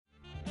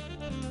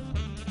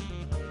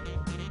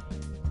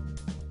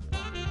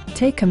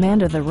Take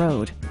command of the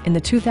road in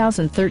the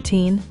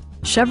 2013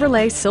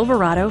 Chevrolet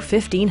Silverado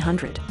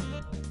 1500.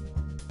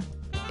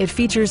 It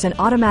features an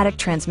automatic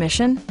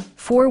transmission,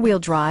 four-wheel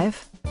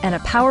drive, and a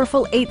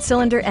powerful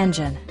 8-cylinder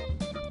engine.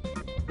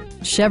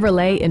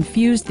 Chevrolet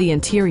infused the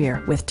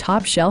interior with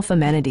top-shelf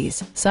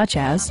amenities such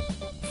as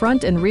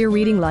front and rear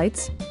reading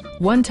lights,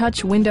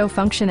 one-touch window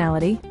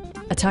functionality,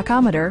 a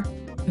tachometer,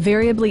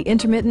 variably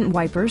intermittent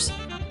wipers,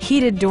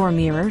 heated door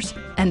mirrors,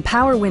 and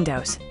power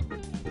windows.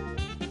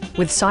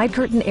 With side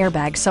curtain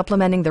airbags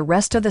supplementing the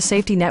rest of the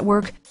safety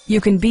network,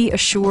 you can be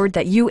assured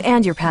that you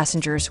and your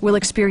passengers will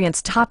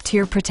experience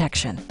top-tier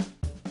protection.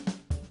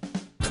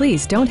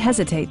 Please don't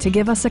hesitate to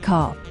give us a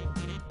call.